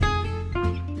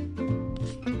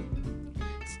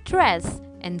stress,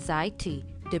 anxiety,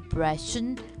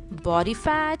 depression, body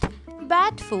fat,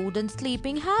 bad food, and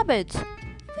sleeping habits.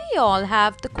 We all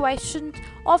have the question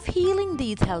of healing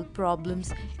these health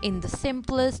problems in the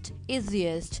simplest,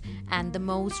 easiest, and the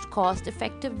most cost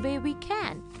effective way we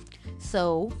can.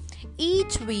 So,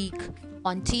 each week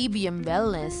on TBM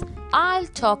Wellness, I'll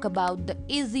talk about the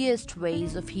easiest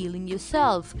ways of healing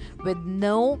yourself with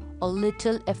no or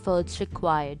little efforts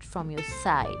required from your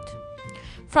side.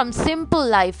 From simple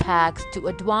life hacks to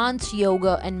advanced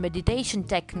yoga and meditation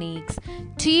techniques,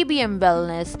 TBM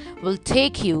Wellness will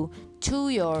take you to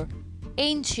your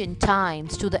ancient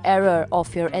times, to the era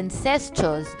of your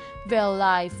ancestors where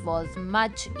life was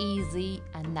much easy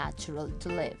and natural to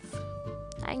live.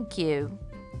 Thank you.